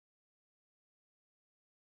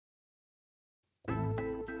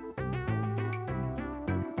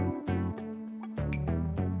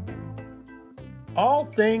All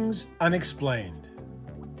Things Unexplained.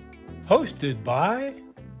 Hosted by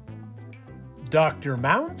Dr.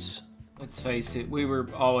 Mounts. Let's face it, we were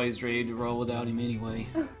always ready to roll without him anyway.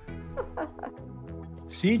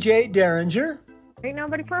 CJ Derringer. Ain't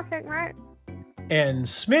nobody perfect, right? And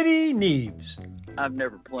Smitty Neebs. I've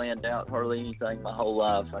never planned out hardly anything my whole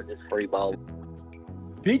life. I just freeball.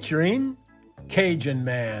 Featuring Cajun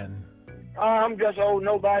Man. I'm just old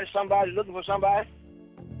nobody, somebody looking for somebody.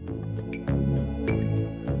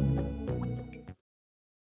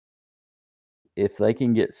 If they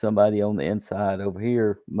can get somebody on the inside over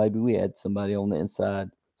here, maybe we had somebody on the inside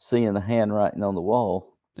seeing the handwriting on the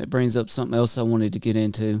wall. That brings up something else I wanted to get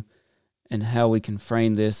into and how we can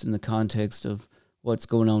frame this in the context of what's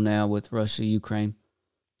going on now with Russia, Ukraine.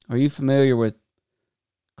 Are you familiar with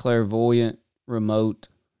clairvoyant remote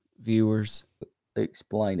viewers?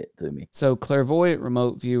 Explain it to me. So clairvoyant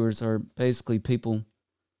remote viewers are basically people,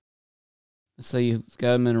 let's say you've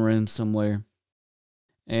got them in a room somewhere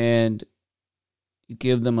and you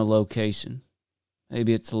give them a location.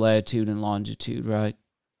 Maybe it's a latitude and longitude, right?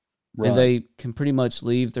 And they can pretty much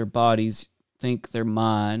leave their bodies, think their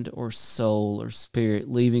mind or soul or spirit,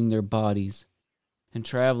 leaving their bodies and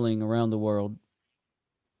traveling around the world.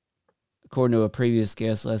 According to a previous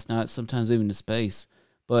guest last night, sometimes even to space,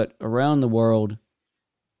 but around the world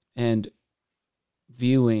and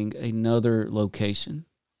viewing another location.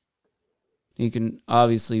 You can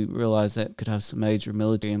obviously realize that could have some major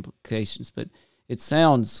military implications, but it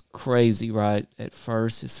sounds crazy, right? At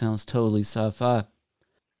first, it sounds totally sci-fi.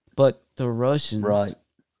 But the Russians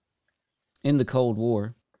in the Cold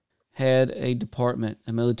War had a department,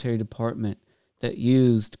 a military department, that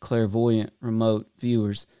used clairvoyant remote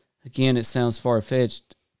viewers. Again, it sounds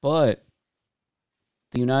far-fetched, but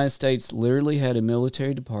the United States literally had a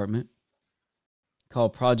military department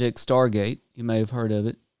called Project Stargate, you may have heard of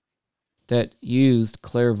it, that used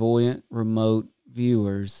clairvoyant remote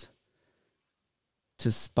viewers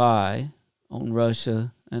to spy on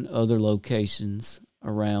Russia and other locations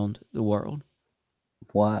around the world.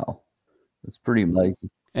 Wow. That's pretty amazing.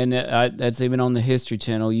 And that's even on the History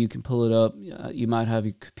Channel. You can pull it up. You might have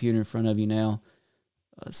your computer in front of you now.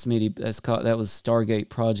 Smitty, that was Stargate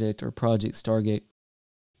Project or Project Stargate.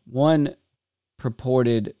 One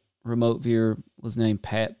purported remote viewer was named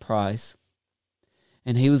Pat Price,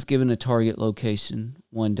 and he was given a target location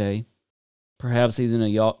one day. Perhaps he's in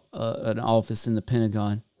an office in the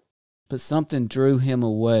Pentagon, but something drew him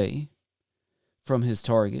away from his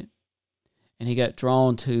target, and he got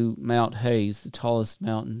drawn to Mount Hayes, the tallest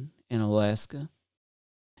mountain in Alaska,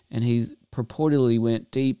 and he purportedly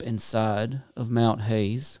went deep inside of Mount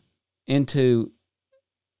Hayes into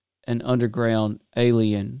an underground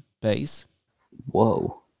alien base.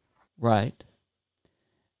 Whoa. Right.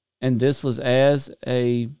 And this was as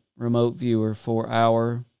a remote viewer for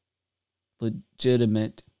our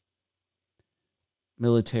legitimate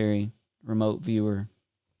military remote viewer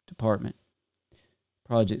department,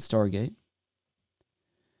 Project Stargate.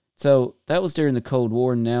 So that was during the Cold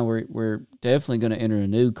War, and now we're definitely going to enter a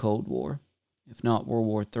new Cold War, if not World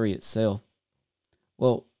War III itself.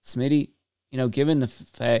 Well, Smitty, given the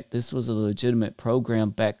fact this was a legitimate program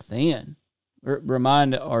back then,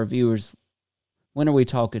 remind our viewers, when are we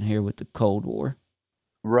talking here with the Cold War?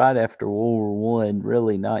 Right after World War I,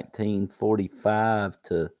 really 1945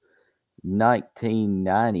 to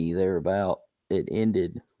 1990, thereabout. It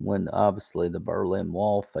ended when obviously the Berlin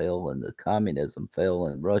Wall fell and the communism fell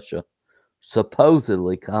in Russia.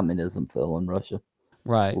 Supposedly communism fell in Russia.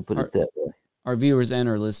 Right. We'll put it that way. Our viewers and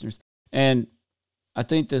our listeners. And I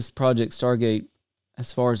think this Project Stargate,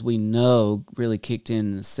 as far as we know, really kicked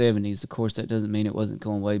in the 70s. Of course, that doesn't mean it wasn't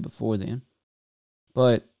going way before then.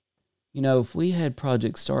 But, if we had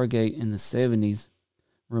Project Stargate in the 70s,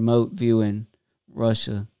 remote viewing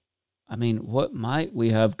Russia, I mean, what might we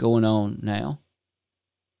have going on now?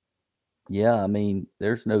 Yeah, I mean,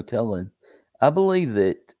 there's no telling. I believe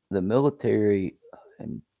that the military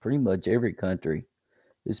in pretty much every country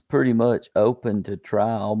is pretty much open to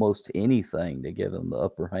try almost anything to give them the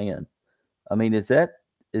upper hand. I mean, is that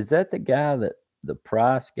the guy that the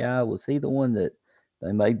Price guy? Was he the one that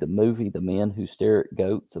they made the movie The Men Who Stare at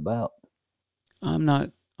Goats about? I'm not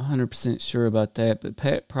 100% sure about that, but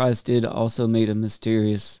Pat Price did also meet a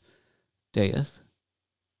mysterious death.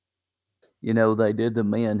 They did The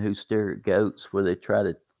Men Who Stare at Goats, where they try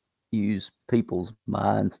to use people's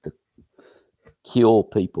minds to kill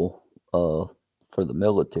people for the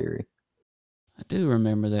military. I do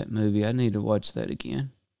remember that movie. I need to watch that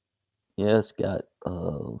again. Yeah, it's got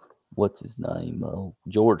what's his name?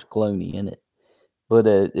 George Clooney in it. But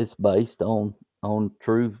it's based on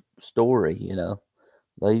true story,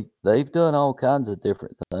 They've done all kinds of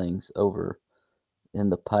different things over in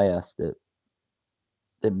the past that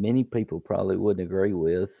many people probably wouldn't agree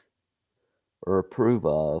with or approve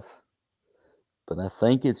of. But I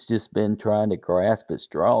think it's just been trying to grasp at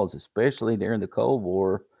straws, especially during the Cold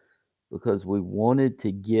War, because we wanted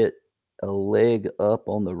to get a leg up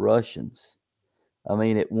on the Russians. I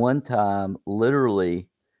mean, at one time, literally,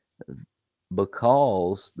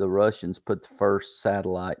 because the Russians put the first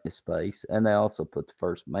satellite into space and they also put the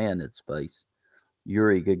first man in space,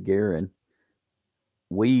 Yuri Gagarin,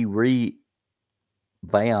 we revamped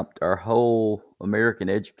our whole American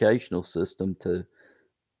educational system to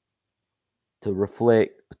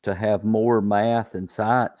reflect to have more math and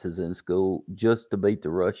sciences in school just to beat the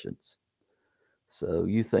Russians. So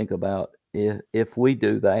you think about if we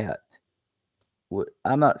do that,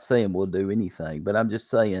 I'm not saying we'll do anything, but I'm just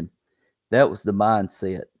saying that was the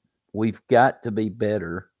mindset. We've got to be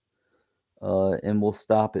better, and we'll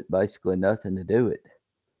stop at basically nothing to do it.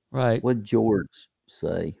 Right. What George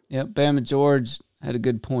say? Yep. Bama George had a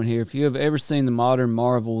good point here. If you have ever seen the modern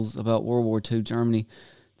marvels about World War II Germany,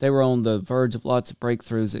 they were on the verge of lots of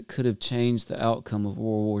breakthroughs that could have changed the outcome of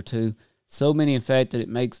World War II. So many, in fact, that it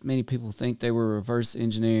makes many people think they were reverse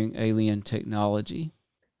engineering alien technology.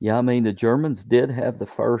 Yeah, I mean, the Germans did have the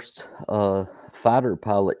first fighter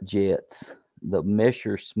pilot jets, the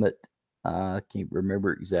Messerschmitt. I can't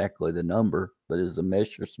remember exactly the number, but it was a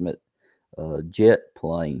Messerschmitt jet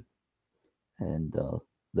plane. And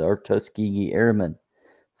the Tuskegee Airmen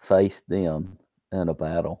faced them in a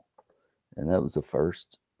battle. And that was the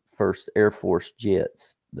first Air Force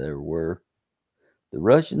jets there were.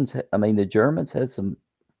 The Germans had some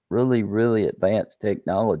really, really advanced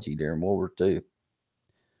technology during World War II.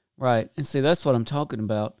 Right. And see, that's what I'm talking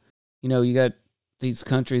about. You know, you got these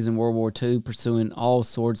countries in World War II pursuing all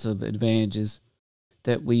sorts of advantages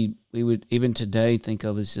that we would even today think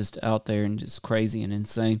of as just out there and just crazy and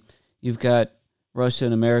insane. You've got Russia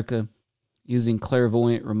and America using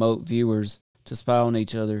clairvoyant remote viewers to spy on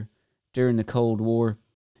each other during the Cold War.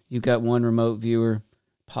 You've got one remote viewer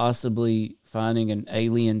possibly finding an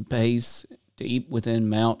alien base deep within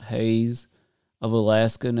Mount Hayes of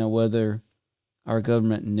Alaska. Now, whether our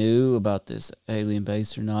government knew about this alien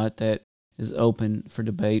base or not, that is open for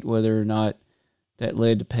debate. Whether or not that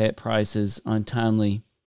led to Pat Price's untimely,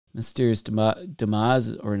 mysterious demise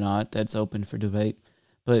or not, that's open for debate.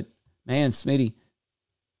 But, man, Smitty,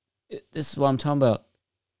 this is what I'm talking about.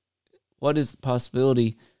 What is the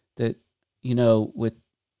possibility that, you know, with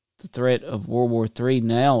the threat of World War III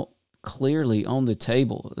now clearly on the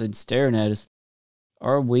table and staring at us,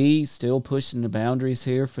 are we still pushing the boundaries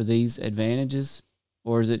here for these advantages?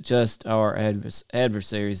 Or is it just our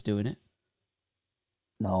adversaries doing it?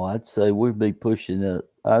 No, I'd say we'd be pushing the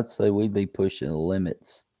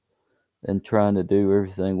limits and trying to do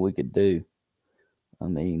everything we could do. I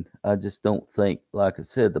mean, I just don't think, like I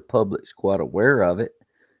said, the public's quite aware of it,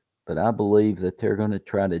 but I believe that they're going to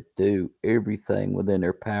try to do everything within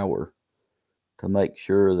their power to make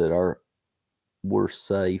sure that we're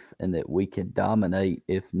safe and that we can dominate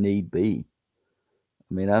if need be.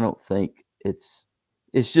 I mean, I don't think it's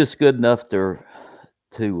just good enough to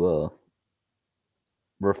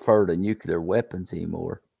refer to nuclear weapons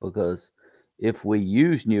anymore, because if we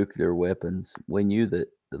use nuclear weapons, we knew that,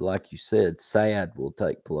 like you said, SAD will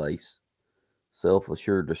take place,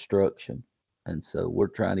 self-assured destruction. And so we're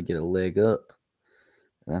trying to get a leg up.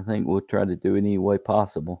 And I think we'll try to do it any way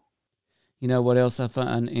possible. You know what else I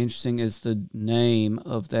find interesting is the name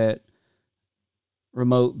of that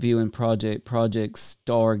remote viewing project, Project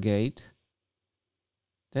Stargate.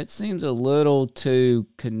 That seems a little too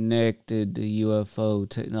connected to UFO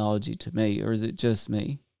technology to me, or is it just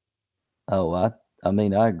me? Oh, I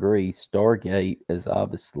mean, I agree. Stargate is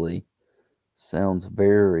obviously sounds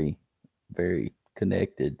very, very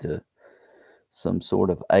connected to some sort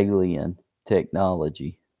of alien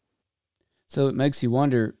technology. So it makes you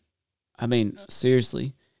wonder, I mean,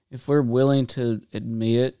 seriously, if we're willing to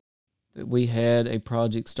admit that we had a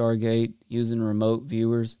Project Stargate using remote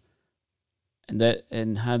viewers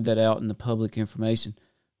and have that out in the public information,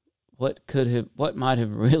 what might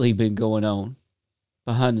have really been going on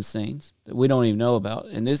behind the scenes that we don't even know about?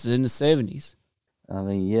 And this is in the 70s. I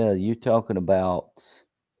mean, yeah, you're talking about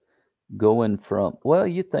going from, well,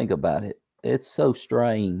 you think about it. It's so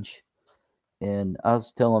strange. And I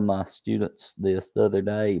was telling my students this the other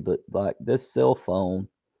day, but like this cell phone,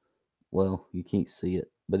 well, you can't see it,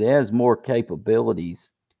 but it has more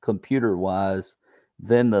capabilities computer wise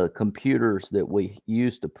than the computers that we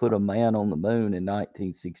used to put a man on the moon in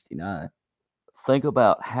 1969. Think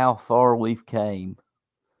about how far we've came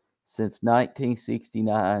since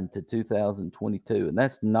 1969 to 2022, and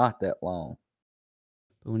that's not that long.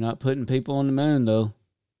 But we're not putting people on the moon, though.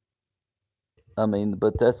 I mean,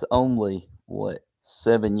 but that's only what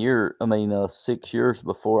 6 years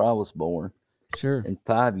before I was born, Sure, and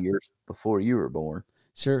 5 years before you were born.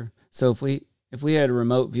 sure. So if we had a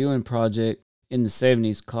remote viewing project in the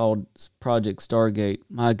 70s called Project Stargate,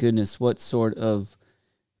 my goodness, what sort of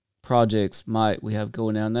projects might we have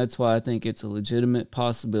going on? That's why I think it's a legitimate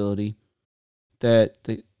possibility that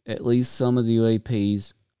at least some of the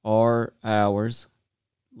UAPs are ours.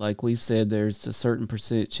 Like we've said, there's a certain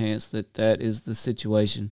percent chance that that is the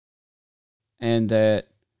situation, and that,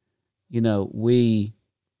 you know, we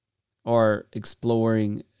are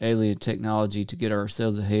exploring alien technology to get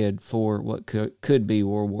ourselves ahead for what could be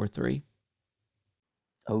World War III.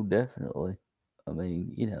 Oh, definitely. I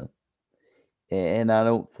mean, and I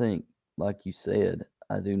don't think, like you said,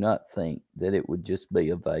 I do not think that it would just be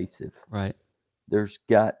evasive. Right. There's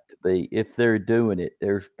got to be, if they're doing it,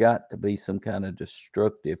 there's got to be some kind of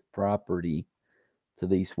destructive property to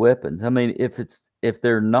these weapons. I mean, if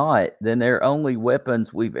they're not, then they're only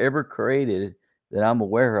weapons we've ever created that I'm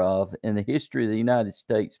aware of in the history of the United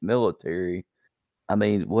States military. I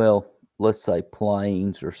mean, well, let's say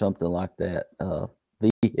planes or something like that,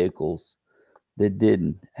 vehicles that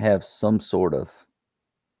didn't have some sort of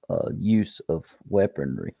use of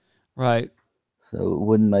weaponry. Right. So it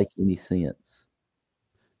wouldn't make any sense.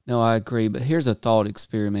 No, I agree. But here's a thought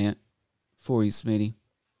experiment for you, Smitty.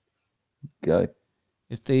 Okay.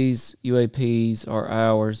 If these UAPs are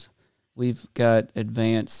ours, we've got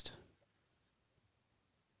advanced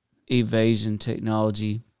evasion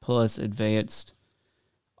technology plus advanced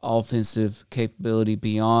offensive capability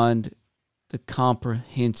beyond the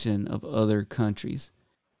comprehension of other countries.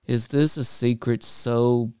 Is this a secret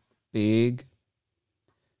so big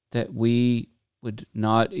that we would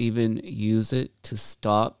not even use it to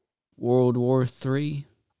stop World War III?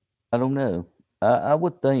 I don't know. I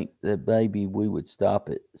would think that maybe we would stop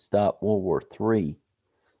World War III,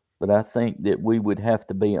 but I think that we would have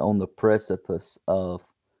to be on the precipice of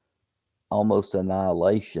almost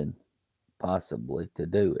annihilation, possibly, to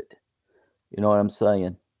do it. You know what I'm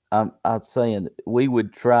saying? I'm saying we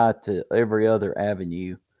would try to every other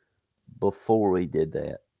avenue before we did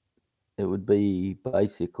that. It would be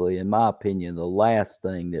basically, in my opinion, the last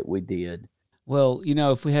thing that we did. Well, you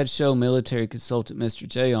know, if we had show military consultant Mr.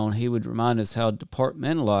 J on, he would remind us how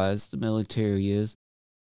departmentalized the military is.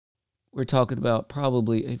 We're talking about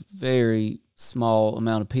probably a very small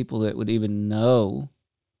amount of people that would even know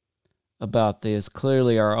about this.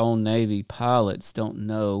 Clearly, our own Navy pilots don't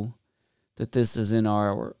know that this is in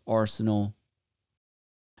our arsenal.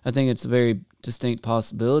 I think it's a very distinct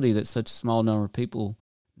possibility that such a small number of people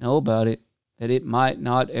know about it, that it might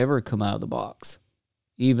not ever come out of the box,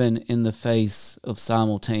 even in the face of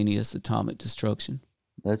simultaneous atomic destruction.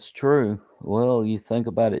 That's true. Well, you think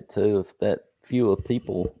about it too, if that few of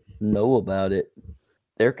people know about it,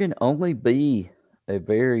 there can only be a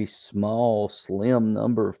very small, slim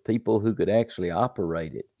number of people who could actually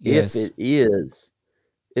operate it. Yes.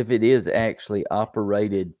 If it is actually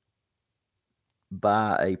operated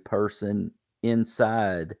by a person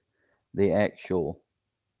inside the actual,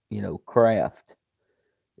 craft,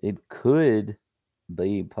 it could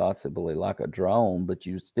be possibly like a drone, but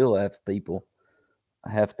you still have people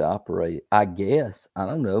have to operate it. I guess, I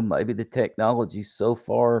don't know, maybe the technology's so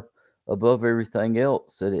far above everything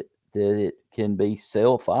else that it can be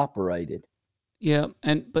self-operated. Yeah,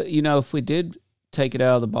 but if we did take it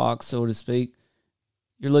out of the box, so to speak,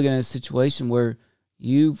 you're looking at a situation where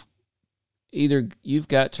you've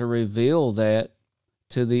got to reveal that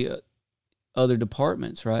to the other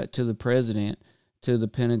departments, right? To the president, to the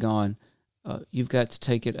Pentagon. You've got to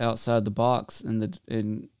take it outside the box and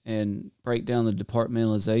break down the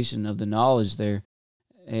departmentalization of the knowledge there,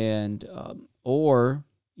 and or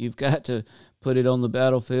you've got to put it on the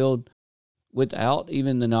battlefield without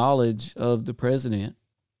even the knowledge of the president.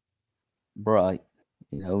 Right.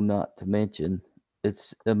 Not to mention,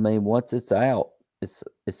 once it's out,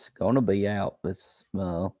 it's going to be out.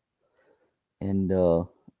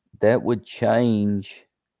 That would change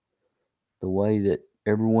the way that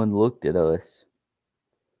everyone looked at us.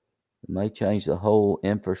 It may change the whole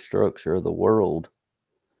infrastructure of the world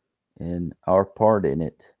and our part in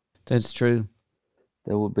it. That's true.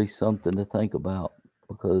 That would be something to think about,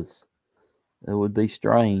 because it would be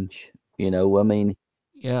strange.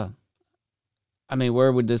 Yeah. I mean,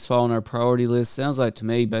 where would this fall on our priority list? Sounds like to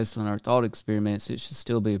me, based on our thought experiments, it should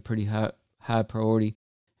still be a pretty high priority.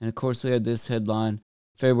 And of course, we had this headline,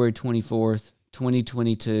 February 24th,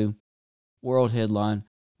 2022, world headline,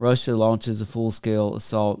 Russia launches a full-scale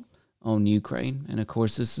assault on Ukraine. And of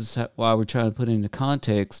course, this is why we're trying to put into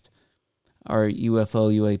context our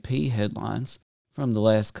UFO UAP headlines from the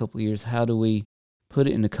last couple of years. How do we put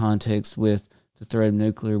it into context with the threat of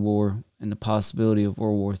nuclear war and the possibility of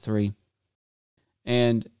World War III?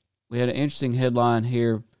 And we had an interesting headline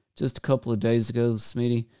here just a couple of days ago,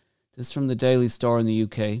 Smitty. This is from the Daily Star in the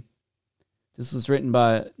UK. This was written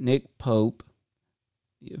by Nick Pope.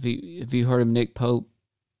 Have you heard of Nick Pope?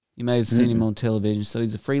 You may have seen him on television. So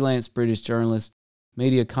he's a freelance British journalist,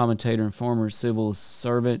 media commentator, and former civil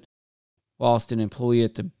servant, whilst an employee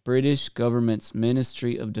at the British government's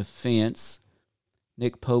Ministry of Defence.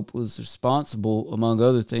 Nick Pope was responsible, among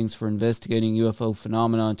other things, for investigating UFO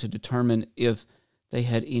phenomenon to determine if they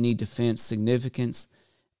had any defense significance.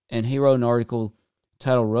 And he wrote an article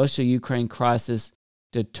titled Russia-Ukraine Crisis,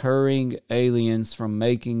 Deterring Aliens from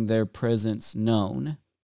Making Their Presence Known,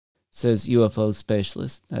 says UFO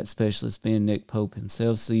specialist, that specialist being Nick Pope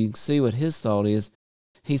himself. So you can see what his thought is.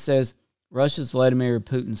 He says, Russia's Vladimir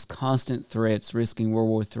Putin's constant threats risking World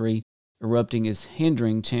War III erupting is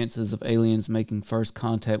hindering chances of aliens making first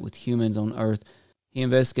contact with humans on Earth. He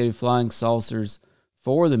investigated flying saucers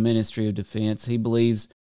for the Ministry of Defense. He believes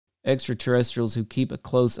extraterrestrials who keep a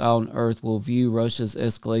close eye on Earth will view Russia's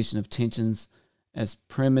escalation of tensions as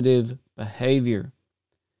primitive behavior.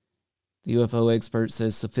 The UFO expert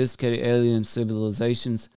says sophisticated alien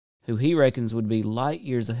civilizations, who he reckons would be light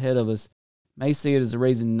years ahead of us, may see it as a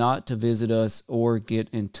reason not to visit us or get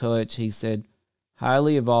in touch. He said,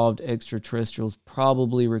 highly evolved extraterrestrials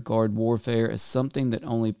probably regard warfare as something that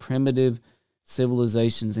only primitive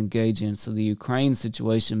civilizations engage in. So the Ukraine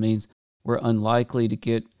situation means we're unlikely to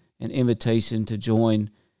get an invitation to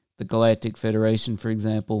join the Galactic Federation, for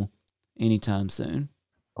example, anytime soon.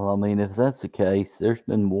 Well, I mean, if that's the case, there's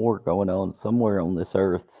been war going on somewhere on this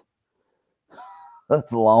earth a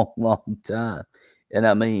long, long time. And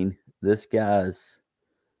I mean, this guy's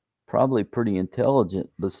probably pretty intelligent,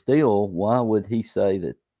 but still, why would he say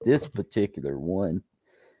that this particular one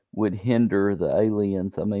would hinder the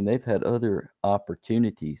aliens? I mean, they've had other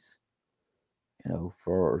opportunities. You know,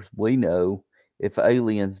 for as we know, if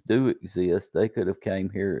aliens do exist, they could have came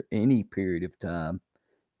here any period of time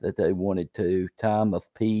that they wanted to, time of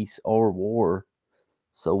peace or war.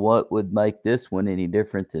 So what would make this one any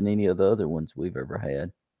different than any of the other ones we've ever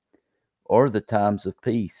had? Or the times of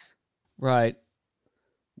peace. Right.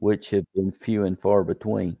 Which have been few and far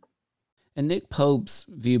between. And Nick Pope's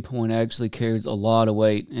viewpoint actually carries a lot of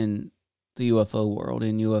weight in the UFO world,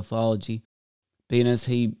 in ufology, being as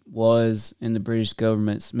he was in the British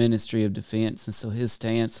government's Ministry of Defense. And so his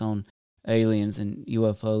stance on aliens and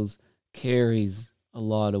UFOs carries a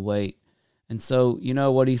lot of weight. And so, you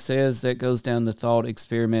know what he says, that goes down the thought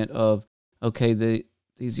experiment of, okay,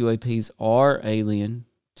 these UAPs are alien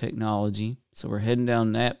technology, so we're heading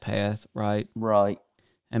down that path, right? Right.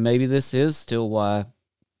 And maybe this is still why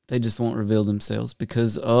they just won't reveal themselves,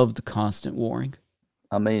 because of the constant warring.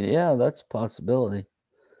 I mean, yeah, that's a possibility.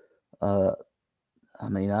 I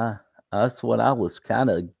mean, that's what I was kind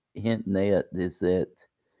of hinting at, is that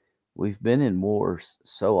we've been in wars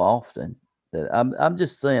so often that I'm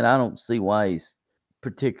just saying I don't see why he's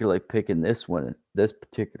particularly picking this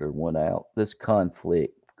particular one out, this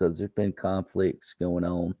conflict, because there's been conflicts going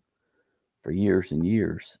on for years and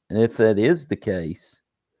years. And if that is the case,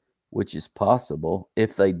 which is possible,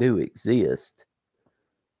 if they do exist,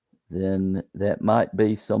 then that might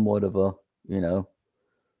be somewhat of a,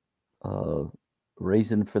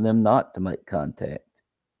 reason for them not to make contact.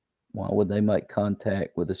 Why would they make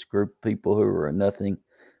contact with this group of people who are nothing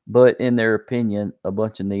but, in their opinion, a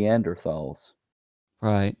bunch of Neanderthals?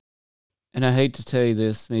 Right. And I hate to tell you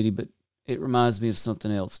this, Smitty, but it reminds me of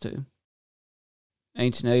something else too.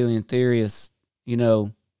 Ancient alien theorists,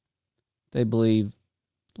 they believe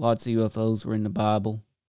lots of UFOs were in the Bible.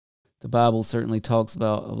 The Bible certainly talks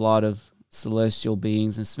about a lot of celestial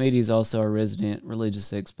beings, and Smitty is also a resident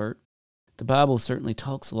religious expert. The Bible certainly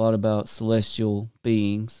talks a lot about celestial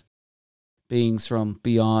beings from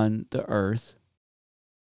beyond the earth.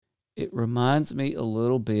 It reminds me a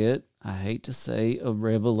little bit, I hate to say, of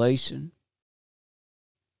Revelation.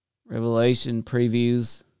 Revelation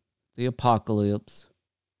previews the apocalypse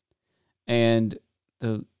and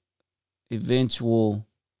the eventual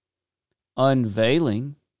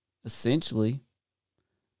unveiling, essentially,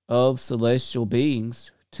 of celestial beings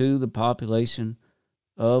to the population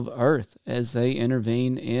of Earth as they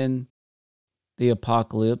intervene in the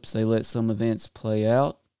apocalypse. They let some events play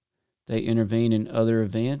out. They intervene in other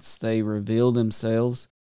events. They reveal themselves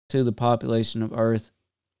to the population of Earth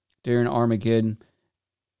during Armageddon.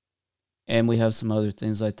 And we have some other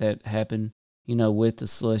things like that happen, with the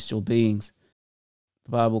celestial beings.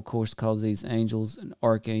 The Bible, of course, calls these angels and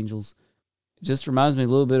archangels. It just reminds me a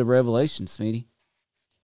little bit of Revelation, Smitty.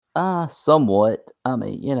 Somewhat. I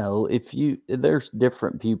mean, there's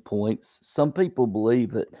different viewpoints. Some people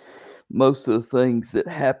believe that most of the things that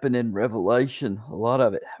happen in Revelation, a lot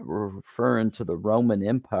of it referring to the Roman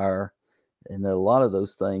Empire, and a lot of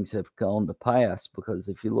those things have gone to pass, because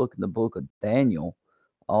if you look in the book of Daniel,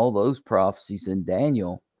 all those prophecies in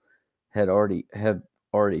Daniel have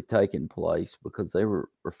already taken place, because they were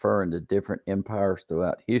referring to different empires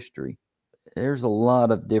throughout history. There's a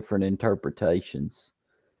lot of different interpretations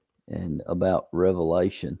and about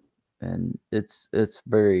Revelation, and it's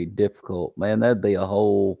very difficult, man. That'd be a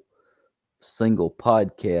whole single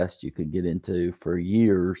podcast you could get into for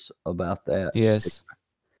years about that. Yes.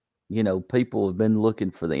 People have been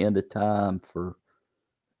looking for the end of time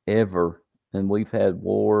forever, and we've had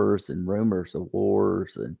wars and rumors of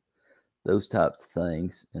wars and those types of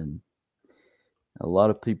things, and a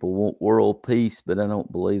lot of people want world peace, but I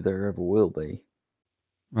don't believe there ever will be.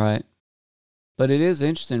 Right. But it is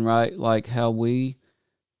interesting, right? Like how we're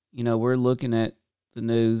looking at the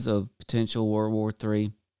news of potential World War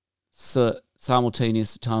III,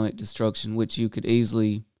 simultaneous atomic destruction, which you could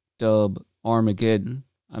easily dub Armageddon.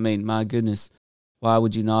 I mean, my goodness, why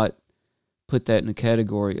would you not put that in the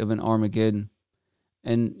category of an Armageddon?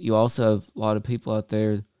 And you also have a lot of people out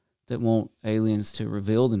there that want aliens to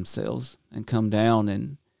reveal themselves and come down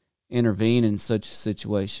and intervene in such a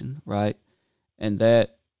situation, right? And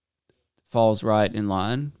that falls right in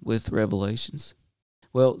line with Revelations.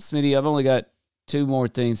 Well, Smitty, I've only got 2 more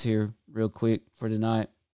things here real quick for tonight.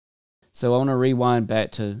 So I want to rewind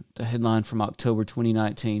back to the headline from October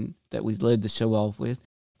 2019 that we led the show off with.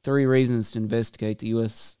 3 reasons to investigate the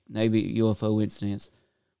U.S. Navy UFO incidents.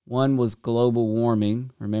 One was global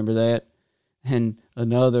warming, remember that? And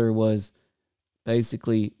another was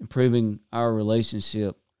basically improving our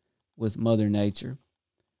relationship with Mother Nature.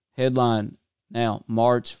 Headline now,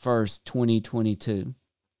 March 1st, 2022.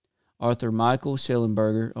 Author Michael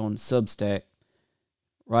Schellenberger on Substack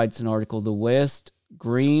writes an article, The West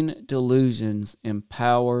Green Delusions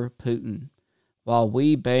Empower Putin. While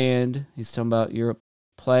we banned, he's talking about Europe,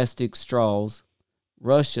 plastic straws,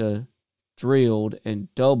 Russia drilled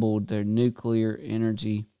and doubled their nuclear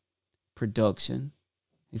energy production.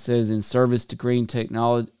 He says, in service to green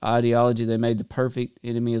technology ideology, they made the perfect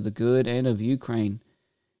enemy of the good and of Ukraine.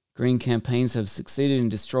 Green campaigns have succeeded in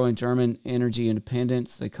destroying German energy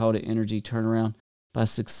independence. They called it energy turnaround by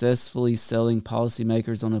successfully selling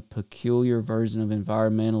policymakers on a peculiar version of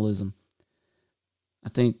environmentalism. I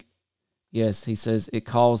think, yes, he says, it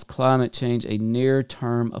calls climate change a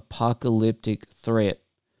near-term apocalyptic threat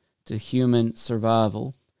to human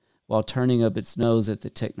survival, while turning up its nose at the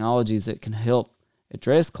technologies that can help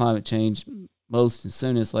address climate change most and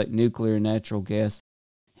soonest, like nuclear and natural gas.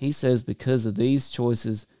 He says because of these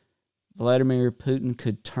choices, Vladimir Putin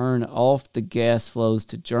could turn off the gas flows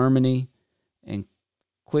to Germany and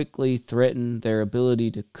quickly threaten their ability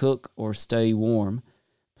to cook or stay warm.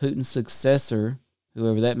 Putin's successor,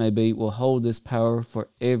 whoever that may be, will hold this power for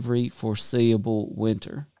every foreseeable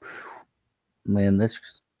winter. Man, that's...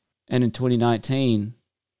 And in 2019,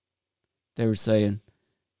 they were saying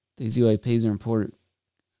these UAPs are important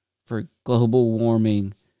for global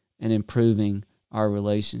warming and improving our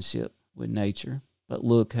relationship with nature. But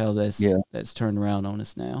look how that's turned around on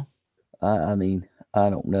us now. I mean, I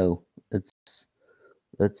don't know. That's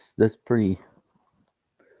pretty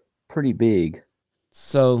big.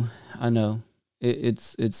 So I know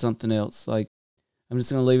it's something else. Like, I'm just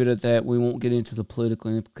going to leave it at that. We won't get into the political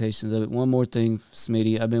implications of it. One more thing,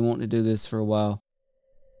 Smitty. I've been wanting to do this for a while.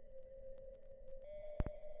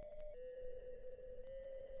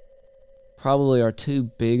 Probably our 2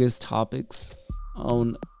 biggest topics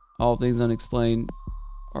on All Things Unexplained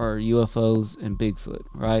are UFOs and Bigfoot,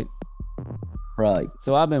 right? Right.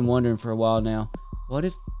 So I've been wondering for a while now, what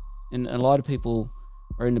if, and a lot of people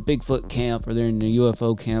are in the Bigfoot camp, or they're in the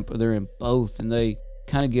UFO camp, or they're in both, and they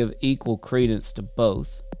kind of give equal credence to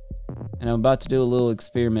both. And I'm about to do a little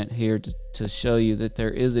experiment here to show you that there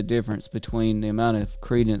is a difference between the amount of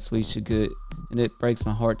credence we should give, and it breaks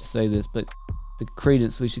my heart to say this, but the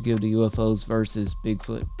credence we should give to UFOs versus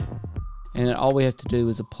Bigfoot. And all we have to do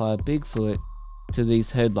is apply Bigfoot to these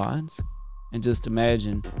headlines and just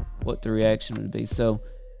imagine what the reaction would be. So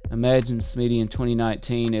imagine, Smitty, in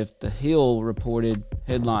 2019, if The Hill reported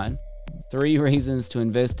headline, 3 reasons to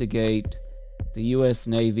investigate the U.S.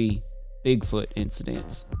 Navy Bigfoot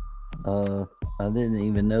incidents. I didn't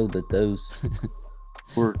even know that those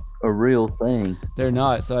were a real thing. They're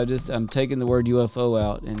not. So I'm taking the word UFO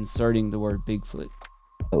out and inserting the word Bigfoot.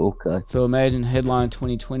 Okay. So imagine headline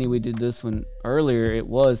 2020. We did this one earlier. It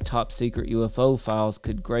was top secret UFO files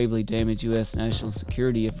could gravely damage U.S. national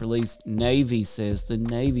security if released. Navy says. The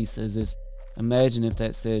Navy says this. Imagine if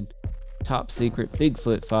that said top secret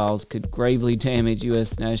Bigfoot files could gravely damage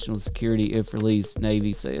U.S. national security if released.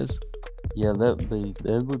 Navy says. Yeah,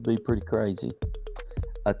 that would be pretty crazy.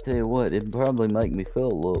 I tell you what, it'd probably make me feel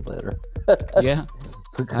a little better. Yeah.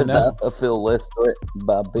 Because I feel less threatened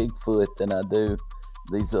by Bigfoot than I do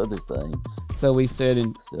these other things. So we said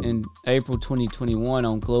in April 2021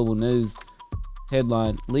 on Global News,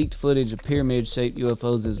 headline, leaked footage of pyramid-shaped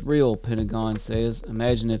UFOs is real, Pentagon says.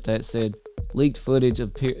 Imagine if that said, leaked footage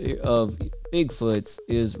of Bigfoots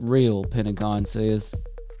is real, Pentagon says.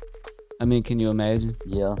 I mean, can you imagine?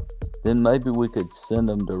 Yeah. Then maybe we could send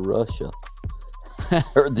them to Russia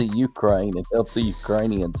or the Ukraine and help the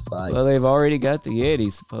Ukrainians fight. Well, they've already got the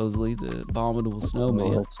Yeti, supposedly, the abominable snowman.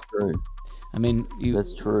 Well, that's true. I mean,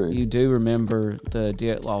 that's true. You do remember the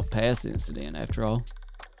Dyatlov Pass incident, after all.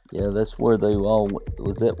 Yeah, that's where they all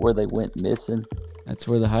was. That where they went missing? That's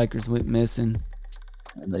where the hikers went missing.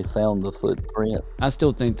 And they found the footprint. I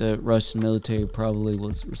still think the Russian military probably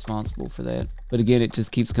was responsible for that. But again, it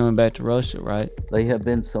just keeps coming back to Russia, right? They have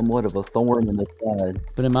been somewhat of a thorn in the side.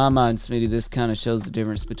 But in my mind, Smitty, this kind of shows the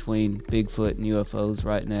difference between Bigfoot and UFOs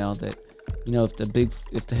right now. That, you know, if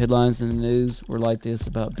the headlines in the news were like this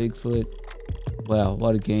about Bigfoot, wow,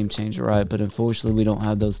 what a game changer, right? But unfortunately, we don't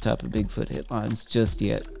have those type of Bigfoot headlines just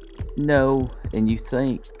yet. No, and you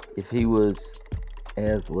think if he was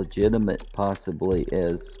as legitimate possibly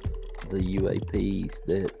as the UAPs,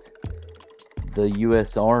 that the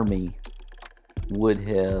U.S. Army would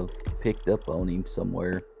have picked up on him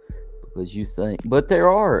somewhere, because you think, but there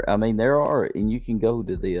are, and you can go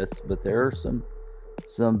to this, but there are some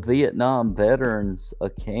Vietnam veterans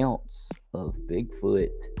accounts of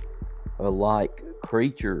Bigfoot are like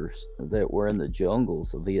creatures that were in the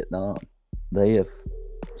jungles of Vietnam. They have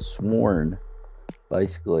sworn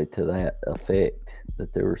basically to that effect,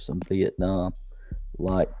 that there were some Bigfoot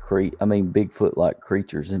like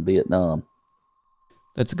creatures in Vietnam.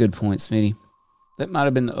 That's a good point, Smitty. That might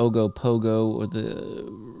have been the Ogopogo or the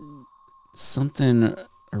something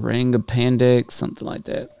Orangupandex, something like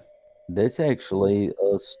that. There's actually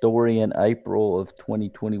a story in April of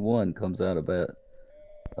 2021 comes out about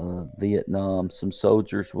Vietnam. Some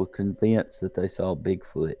soldiers were convinced that they saw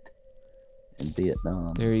Bigfoot in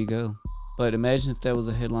Vietnam. There you go. But imagine if that was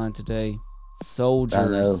a headline today.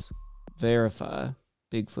 Soldiers verify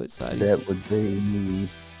Bigfoot sightings. That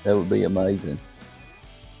would be amazing.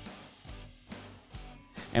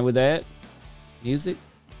 And with that, music,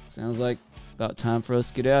 sounds like about time for us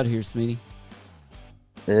to get out of here, Smitty.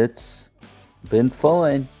 It's been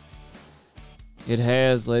fun. It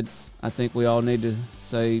has. I think we all need to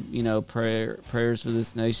say, prayers for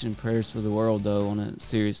this nation, prayers for the world, though, on a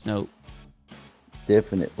serious note.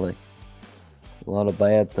 Definitely. A lot of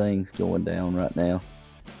bad things going down right now.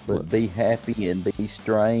 But be happy and be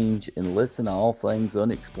strange and listen to All Things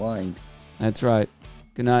Unexplained. That's right.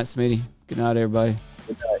 Good night, Smitty. Good night, everybody.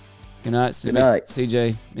 Good night. Good night, Smitty. Good night.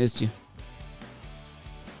 CJ, missed you.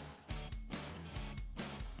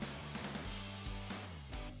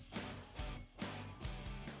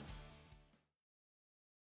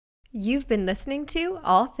 You've been listening to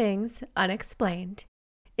All Things Unexplained.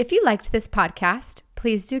 If you liked this podcast,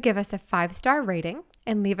 please do give us a 5-star rating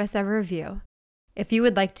and leave us a review. If you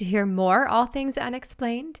would like to hear more All Things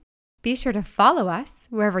Unexplained, be sure to follow us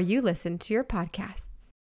wherever you listen to your podcasts.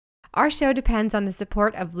 Our show depends on the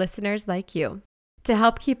support of listeners like you. To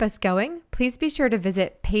help keep us going, please be sure to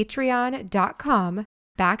visit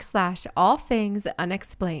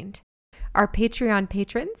patreon.com/allthingsunexplained. Our Patreon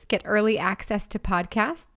patrons get early access to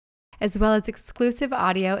podcasts, as well as exclusive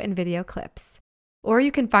audio and video clips. Or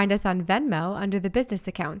you can find us on Venmo under the business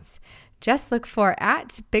accounts. Just look for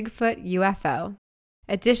 @BigfootUFO.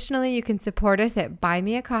 Additionally, you can support us at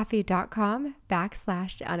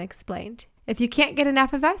buymeacoffee.com/unexplained. If you can't get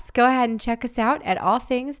enough of us, go ahead and check us out at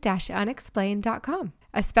allthings-unexplained.com.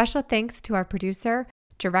 A special thanks to our producer,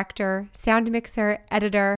 director, sound mixer,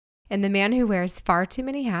 editor, and the man who wears far too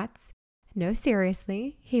many hats. No,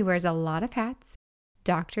 seriously, he wears a lot of hats.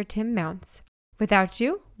 Dr. Tim Mounts. Without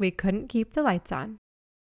you, we couldn't keep the lights on.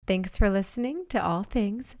 Thanks for listening to All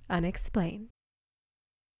Things Unexplained.